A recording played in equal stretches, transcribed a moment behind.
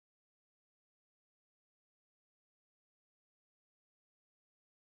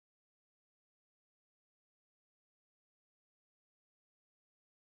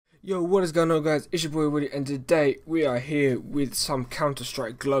Yo, what is going on, guys? It's your boy Woody, and today we are here with some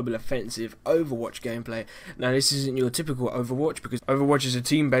Counter-Strike Global Offensive Overwatch gameplay. Now, this isn't your typical Overwatch, because Overwatch is a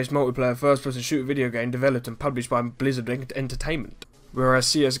team-based multiplayer first-person shooter video game developed and published by Blizzard Entertainment. Whereas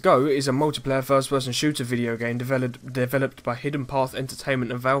CSGO is a multiplayer first-person shooter video game developed by Hidden Path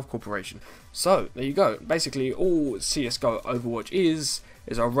Entertainment and Valve Corporation. So, there you go. Basically, all CSGO Overwatch is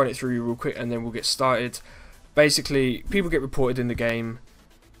I'll run it through you real quick and then we'll get started. Basically, people get reported in the game.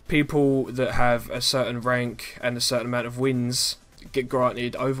 People that have a certain rank and a certain amount of wins get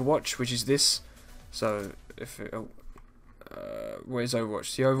granted Overwatch, which is this. So, where is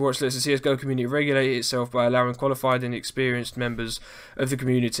Overwatch? The Overwatch lets the CSGO community regulate itself by allowing qualified and experienced members of the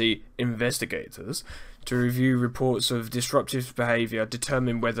community, investigators, to review reports of disruptive behaviour,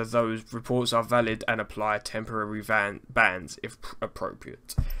 determine whether those reports are valid, and apply temporary bans if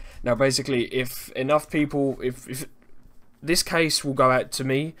appropriate. Now, basically, if enough people, if this case will go out to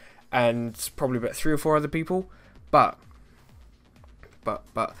me and probably about 3 or 4 other people, but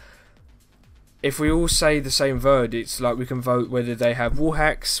if we all say the same verdicts, like we can vote whether they have wall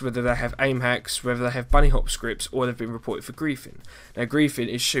hacks, whether they have aim hacks, whether they have bunny hop scripts, or they've been reported for griefing. Now, griefing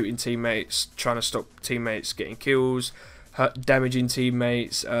is shooting teammates, trying to stop teammates getting kills, damaging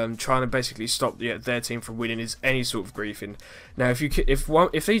teammates, trying to basically stop their team from winning is any sort of griefing. Now, if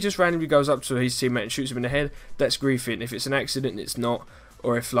he just randomly goes up to his teammate and shoots him in the head, that's griefing. If it's an accident, it's not.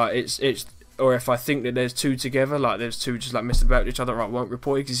 Or if or if I think that there's two together, like there's two just like messing about each other, I won't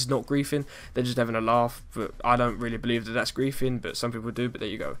report it because it's not griefing. They're just having a laugh. But I don't really believe that that's griefing, but some people do. But there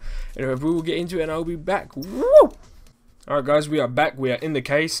you go. Anyway, we will get into it, and I'll be back. Woo! Alright guys, we are back, we are in the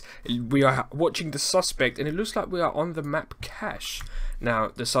case, we are watching the suspect, and it looks like we are on the map Cache. Now,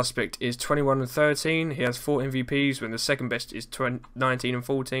 the suspect is 21 and 13, he has 4 MVPs, when the second best is 19 and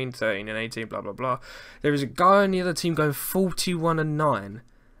 14, 13 and 18, blah blah blah. There is a guy on the other team going 41 and 9,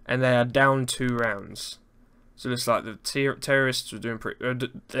 and they are down 2 rounds. So it looks like the terrorists were doing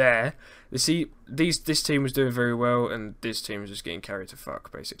pretty there. You see, this team was doing very well, and this team was just getting carried to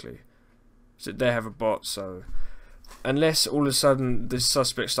fuck, basically. So they have a bot, so unless all of a sudden this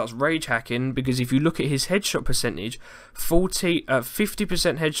suspect starts rage hacking, because if you look at his headshot percentage, 50%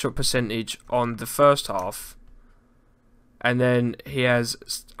 headshot percentage on the first half, and then he has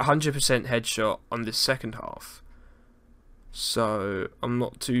 100% headshot on the second half. So I'm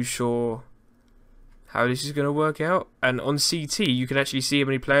not too sure how this is going to work out. And on CT you can actually see how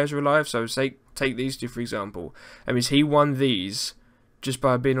many players are alive. So take these two for example. That means he won these just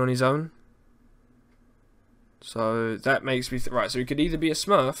by being on his own. So that makes me right. So he could either be a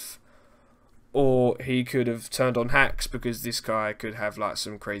Smurf, or he could have turned on hacks, because this guy could have like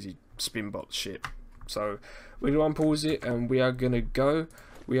some crazy spin bot shit. So we're gonna unpause it, and we are gonna go.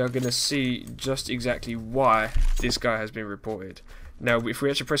 We are gonna see just exactly why this guy has been reported. Now, if we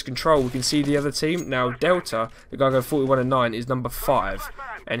actually press Control, we can see the other team. Now, Delta, the guy going 41 and 9, is number 5,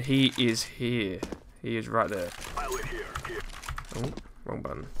 and he is here. He is right there. Oh, wrong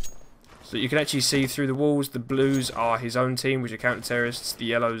button. So you can actually see through the walls. The blues are his own team, which are counter-terrorists. The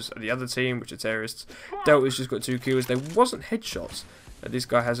yellows are the other team, which are terrorists. Delta's just got 2 kills. There wasn't headshots. This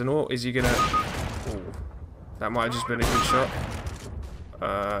guy has an ult. Is he gonna... Oh, that might have just been a good shot.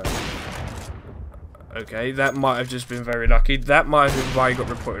 Okay, that might have just been very lucky. That might have been why he got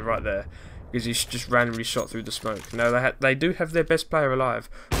reported right there, because he just randomly shot through the smoke. Now, they do have their best player alive,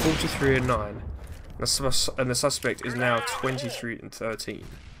 43 and 9. And the suspect is now 23 and 13.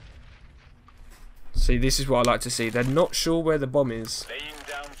 See, this is what I like to see. They're not sure where the bomb is.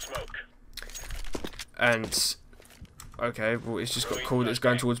 And, okay, well, it's just got called that it's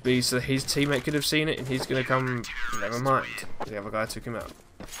going towards B, so his teammate could have seen it, and he's going to come... Never mind. The other guy took him out.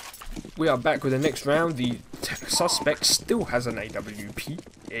 We are back with the next round. The suspect still has an AWP.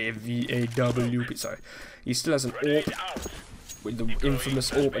 Sorry. He still has an AWP, with the infamous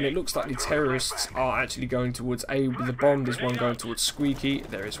AWP, and it looks like the terrorists are actually going towards A with the bomb. There's one going towards Squeaky.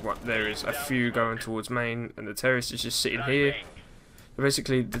 There is a few going towards main, and the terrorist is just sitting here. But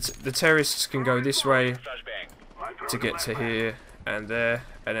basically, the terrorists can go this way to get to here and there,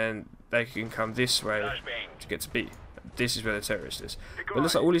 and then they can come this way to get to B. This is where the terrorist is. But it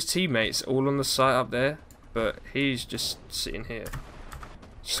looks like all his teammates all on the site up there, but he's just sitting here.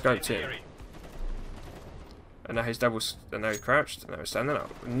 Scoped in. And now he's and now he's crouched, and now he's standing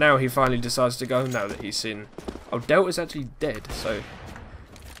up. And now he finally decides to go, now that he's seen... Oh, Delta's actually dead, so...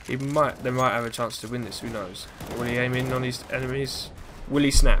 They might have a chance to win this, who knows. Will he aim in on his enemies? Will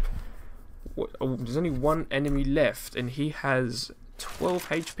he snap? Oh, there's only 1 enemy left, and he has 12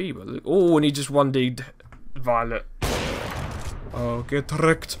 HP. But oh, and he just 1-digged Violet. Oh, get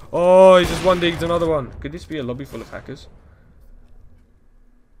wrecked. Oh, he just 1-digged another one. Could this be a lobby full of hackers?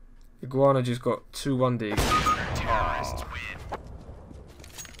 Iguana just got 2-1 dig.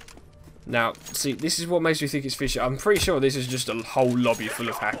 Now, see, this is what makes me think it's fishy. I'm pretty sure this is just a whole lobby full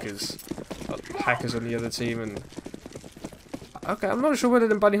of hackers. Hackers on the other team. And okay, I'm not sure whether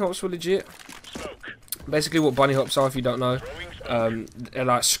the bunny hops were legit. Basically, what bunny hops are, if you don't know, they're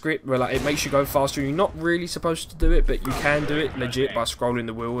like script where like it makes you go faster. You're not really supposed to do it, but you can do it legit by scrolling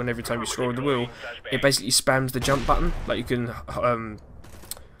the wheel. And every time you scroll the wheel, it basically spams the jump button. Like you can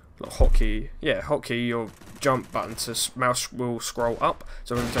hotkey your jump button to mouse will scroll up.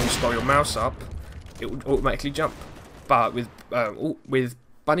 So every time you scroll your mouse up, it will automatically jump. But with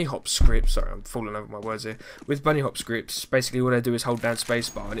bunny hop scripts, sorry, I'm falling over my words here. With bunny hop scripts, basically what they do is hold down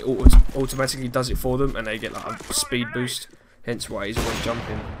spacebar, and it automatically does it for them, and they get like a speed boost. Hence why he's always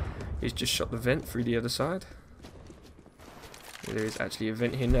jumping. He's just shot the vent through the other side. There is actually a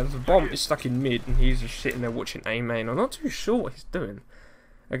vent here. Now the bomb is stuck in mid, and he's just sitting there watching A main. I'm not too sure what he's doing.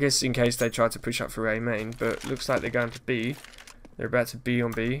 I guess in case they try to push up for A main, but looks like they're going to B. They're about to B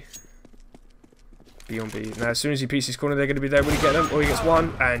on B. B on B. Now as soon as he peeks his corner, they're going to be there. Will he get them? Or he gets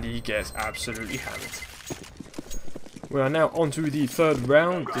one, and he gets absolutely hammered. We are now on to the third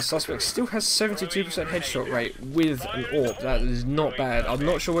round. The suspect still has 72% headshot rate with an AWP. That is not bad. I'm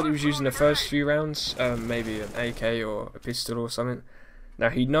not sure what he was using the first few rounds. Maybe an AK or a pistol or something. Now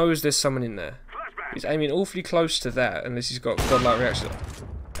he knows there's someone in there. He's aiming awfully close to that, unless he's got godlike reaction.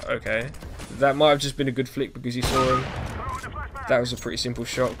 Okay, that might have just been a good flick because he saw him. That was a pretty simple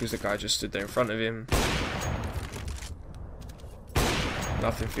shot because the guy just stood there in front of him.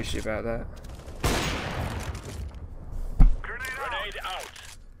 Nothing fishy about that.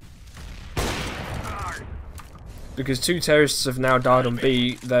 Because 2 terrorists have now died on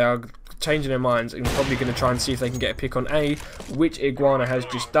B, they are changing their minds and probably going to try and see if they can get a pick on A, which Iguana has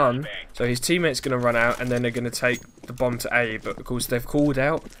just done. So his teammate's going to run out, and then they're going to take the bomb to A. But of course they've called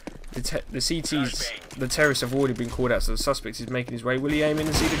out. The CTs, the terrorists have already been called out, so the suspect is making his way. Will he aim in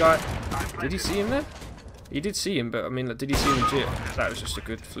and see the guy? Did he see him there? He did see him, but I mean, like, did he see him legit? That was just a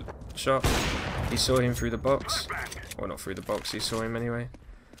good shot. He saw him through the box. Well, not through the box, he saw him anyway.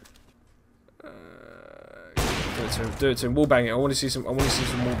 Do it to him, do it to him. Wall bang it. I want to see some wall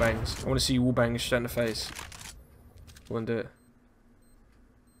bangs. I want to see you wall bang straight in the face. Go on, do it.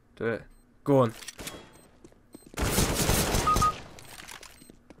 Do it. Go on.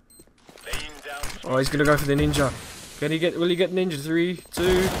 Oh, he's gonna go for the ninja. Will he get ninja? 3,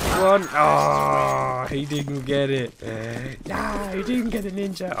 2, 1. Ah, he didn't get it. Nah, he didn't get a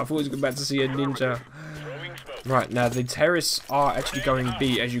ninja. I thought he was about to see a ninja. Right, now the terrorists are actually going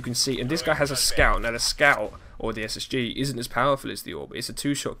B, as you can see, and this guy has a scout. Now the scout, or the SSG, isn't as powerful as the AWP. It's a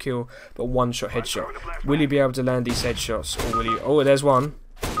 2-shot kill, but 1-shot headshot. Will he be able to land these headshots, or will he... Oh, there's one.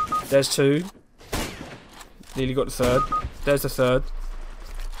 There's 2. Nearly got the 3rd. There's the 3rd.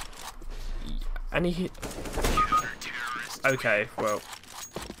 And he hit... Okay, well...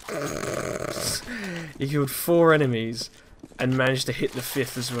 He killed 4 enemies, and managed to hit the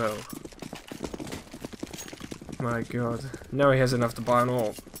 5th as well. My god. Now he has enough to buy an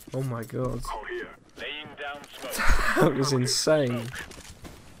AWP. Oh my god. That was insane.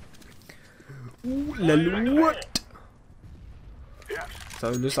 What? So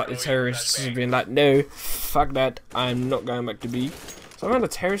it looks like the terrorists have been like, no, fuck that, I'm not going back to B. Somehow the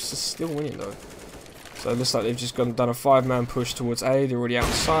terrorists are still winning though. So it looks like they've just done a 5-man push towards A. They're already out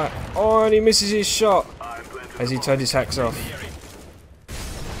of sight. Oh, and he misses his shot as he turned his hacks off.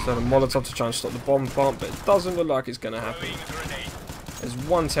 So the Molotov to try and stop the bomb plant, but it doesn't look like it's going to happen. There's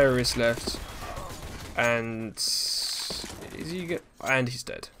 1 terrorist left, and and he's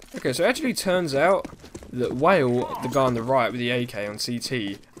dead. Okay, so it actually turns out that Whale, the guy on the right with the AK on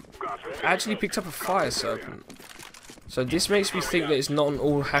CT, actually picked up a fire serpent. So this makes me think that it's not an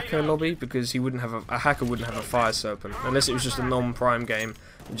all hacker lobby, because he wouldn't have a hacker wouldn't have a fire serpent unless it was just a non-prime game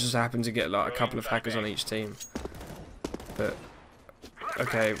and just happened to get like a couple of hackers on each team. But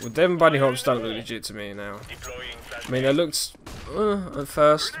okay, well them bunny hops don't look legit to me now. I mean they looked at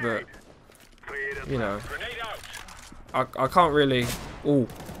first, but you know, I can't really. Oh,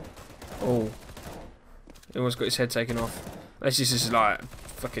 he almost got his head taken off. This is just like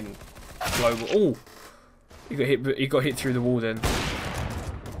fucking global. Oh. He got hit through the wall then.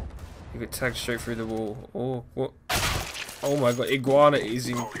 He got tagged straight through the wall. Oh, what? Oh my god, Iguana is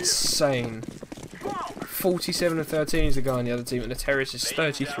insane. 47 and 13 is the guy on the other team, and the terrorist is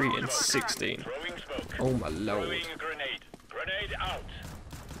 33 and 16. Oh my lord.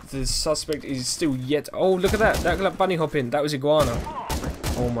 The suspect is still yet. Oh, look at that! That bunny hop in. That was Iguana.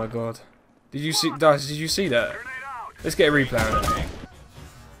 Oh my god. Did you see? Dice? Did you see that? Let's get a replay on it.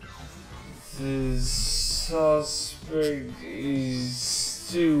 The suspect is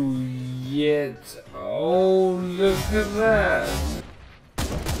do yet. Oh, look at that.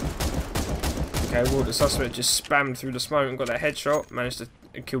 Okay, well, the suspect just spammed through the smoke and got that headshot. Managed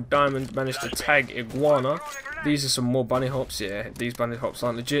to kill Diamond. Managed to tag Iguana. These are some more bunny hops. Yeah, these bunny hops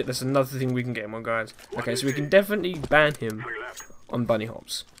aren't legit. That's another thing we can get him on, guys. Okay, so we can definitely ban him on bunny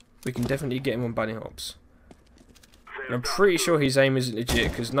hops. We can definitely get him on bunny hops. And I'm pretty sure his aim isn't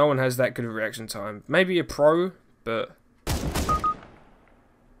legit because no one has that good of a reaction time. Maybe a pro, but...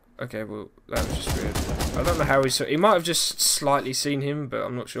 Okay, well, that was just weird. I don't know how he saw... He might have just slightly seen him, but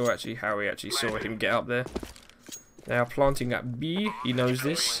I'm not sure actually how he actually saw him get up there. They are planting at B. He knows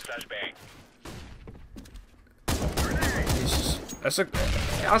this. I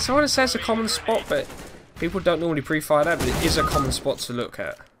want to say it's a common spot, but people don't normally pre-fire that, but it is a common spot to look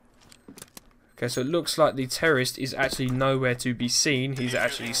at. Okay, so it looks like the terrorist is actually nowhere to be seen. He's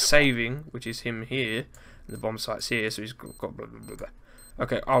actually saving, which is him here. And the bomb site's here, so he's got blah, blah, blah, blah.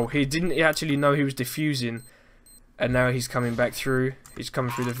 Okay, oh, he didn't actually know he was defusing, and now he's coming back through. He's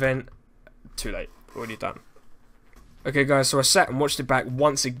coming through the vent. Too late. Already done. Okay, guys, so I sat and watched it back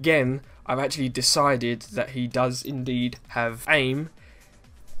once again. I've actually decided that he does indeed have aim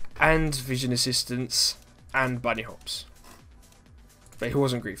and vision assistance and bunny hops. But he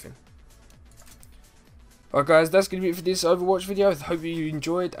wasn't griefing. Alright guys, that's going to be it for this Overwatch video. I hope you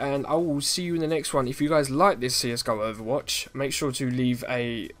enjoyed, and I will see you in the next one. If you guys like this CSGO Overwatch, make sure to leave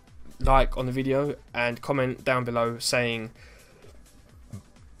a like on the video and comment down below saying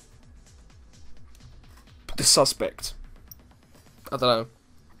the suspect. I don't know.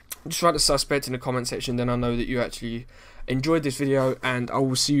 Just write the suspect in the comment section, then I know that you actually enjoyed this video, and I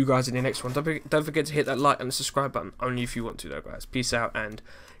will see you guys in the next one. Don't forget to hit that like and the subscribe button, only if you want to though, guys. Peace out and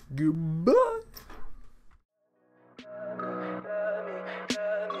goodbye.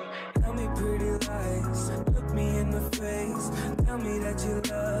 Tell me pretty lies, look me in the face, tell me that you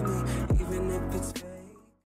love me, even if it's fake.